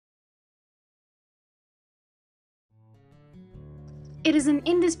It is an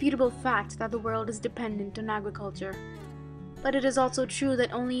indisputable fact that the world is dependent on agriculture. But it is also true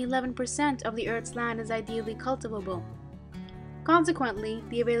that only 11% of the Earth's land is ideally cultivable. Consequently,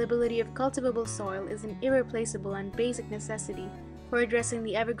 the availability of cultivable soil is an irreplaceable and basic necessity for addressing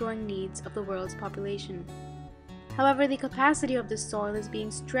the ever-growing needs of the world's population. However, the capacity of this soil is being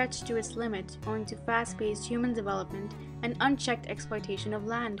stretched to its limit owing to fast-paced human development and unchecked exploitation of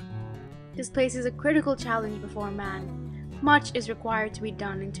land. This places a critical challenge before man. Much is required to be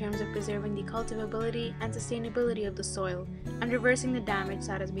done in terms of preserving the cultivability and sustainability of the soil and reversing the damage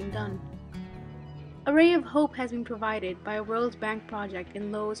that has been done. A ray of hope has been provided by a World Bank project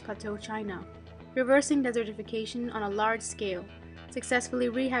in Loess Plateau, China, reversing desertification on a large scale, successfully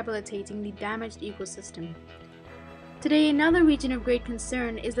rehabilitating the damaged ecosystem. Today, another region of great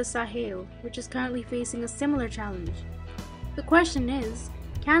concern is the Sahel, which is currently facing a similar challenge. The question is,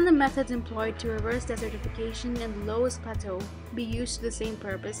 can the methods employed to reverse desertification in the Loess Plateau be used to the same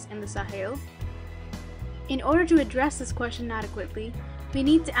purpose in the Sahel? In order to address this question adequately, we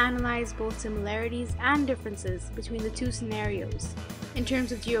need to analyze both similarities and differences between the two scenarios, in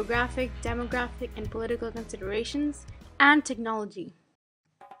terms of geographic, demographic, and political considerations, and technology.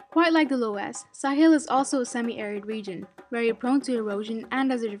 Quite like the Loess, Sahel is also a semi-arid region, very prone to erosion and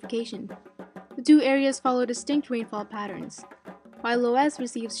desertification. The two areas follow distinct rainfall patterns. While Loess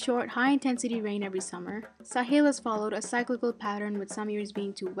receives short, high-intensity rain every summer, Sahel has followed a cyclical pattern with some years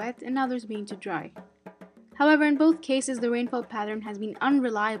being too wet and others being too dry. However, in both cases, the rainfall pattern has been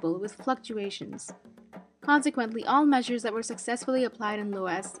unreliable with fluctuations. Consequently, all measures that were successfully applied in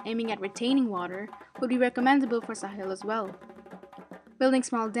Loess aiming at retaining water would be recommendable for Sahel as well. Building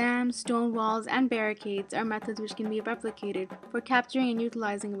small dams, stone walls, and barricades are methods which can be replicated for capturing and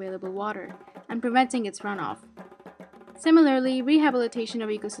utilizing available water and preventing its runoff. Similarly, rehabilitation of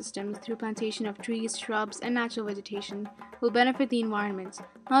ecosystems through plantation of trees, shrubs, and natural vegetation will benefit the environment,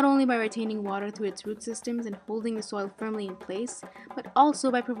 not only by retaining water through its root systems and holding the soil firmly in place, but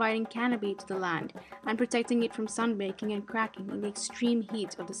also by providing canopy to the land and protecting it from sunbaking and cracking in the extreme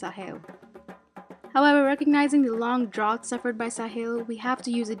heat of the Sahel. However, recognizing the long drought suffered by Sahel, we have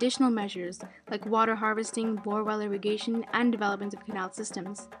to use additional measures like water harvesting, borewell irrigation, and development of canal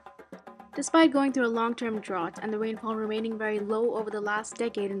systems. Despite going through a long-term drought and the rainfall remaining very low over the last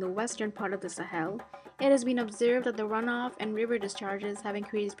decade in the western part of the Sahel, it has been observed that the runoff and river discharges have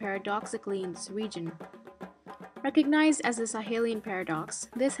increased paradoxically in this region. Recognized as the Sahelian Paradox,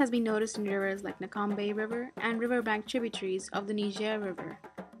 this has been noticed in rivers like Nakambe River and riverbank tributaries of the Niger River.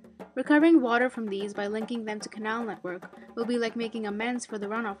 Recovering water from these by linking them to canal network will be like making amends for the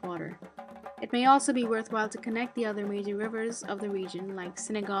runoff water. It may also be worthwhile to connect the other major rivers of the region like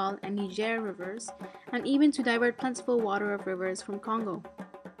Senegal and Niger rivers, and even to divert plentiful water of rivers from Congo.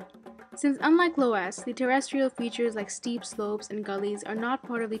 Since unlike Loess, the terrestrial features like steep slopes and gullies are not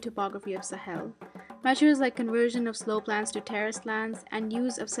part of the topography of Sahel, measures like conversion of sloplands to terraced lands and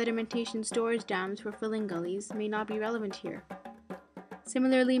use of sedimentation storage dams for filling gullies may not be relevant here.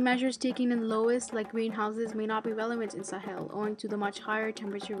 Similarly, measures taken in Loess like greenhouses may not be relevant in Sahel owing to the much higher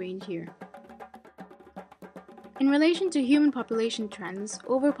temperature range here. In relation to human population trends,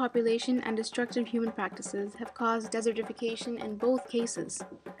 overpopulation and destructive human practices have caused desertification in both cases.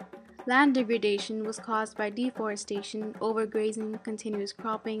 Land degradation was caused by deforestation, overgrazing, continuous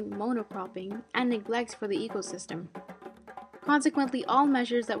cropping, monocropping, and neglect for the ecosystem. Consequently, all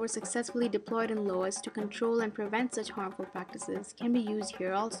measures that were successfully deployed in Loess to control and prevent such harmful practices can be used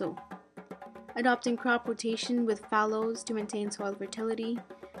here also. Adopting crop rotation with fallows to maintain soil fertility,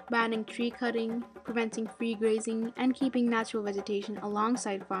 banning tree cutting, preventing free grazing, and keeping natural vegetation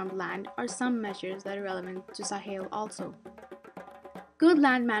alongside farmed land are some measures that are relevant to Sahel also. Good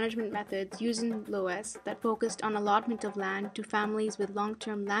land management methods used in Loess that focused on allotment of land to families with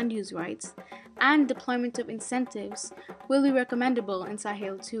long-term land use rights and deployment of incentives will be recommendable in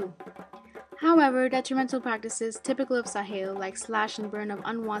Sahel too. However, detrimental practices typical of Sahel like slash and burn of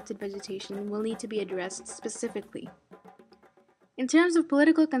unwanted vegetation will need to be addressed specifically. In terms of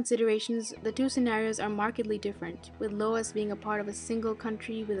political considerations, the two scenarios are markedly different, with Loess being a part of a single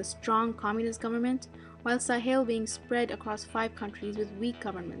country with a strong communist government, while Sahel being spread across 5 countries with weak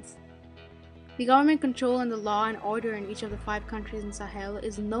governments. The government control and the law and order in each of the 5 countries in Sahel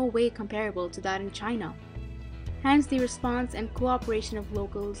is in no way comparable to that in China. Hence, the response and cooperation of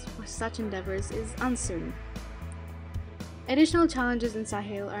locals for such endeavors is uncertain. Additional challenges in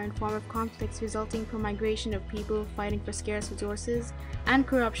Sahel are in form of conflicts resulting from migration of people fighting for scarce resources and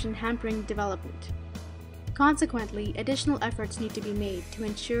corruption hampering development. Consequently, additional efforts need to be made to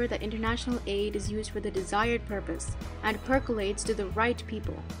ensure that international aid is used for the desired purpose and percolates to the right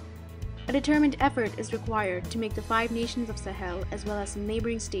people. A determined effort is required to make the 5 nations of Sahel as well as some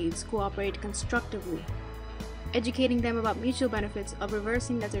neighboring states cooperate constructively. Educating them about mutual benefits of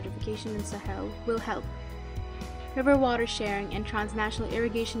reversing desertification in Sahel will help. River water sharing and transnational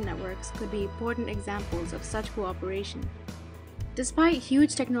irrigation networks could be important examples of such cooperation. Despite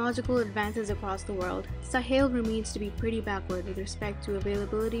huge technological advances across the world, Sahel remains to be pretty backward with respect to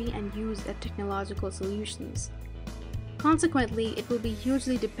availability and use of technological solutions. Consequently, it will be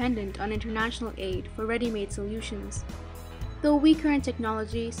hugely dependent on international aid for ready-made solutions. Though weaker in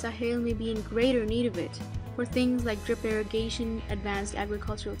technology, Sahel may be in greater need of it for things like drip irrigation, advanced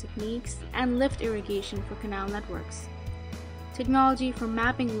agricultural techniques, and lift irrigation for canal networks. Technology for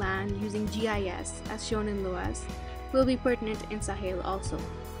mapping land using GIS, as shown in Loess, will be pertinent in Sahel also.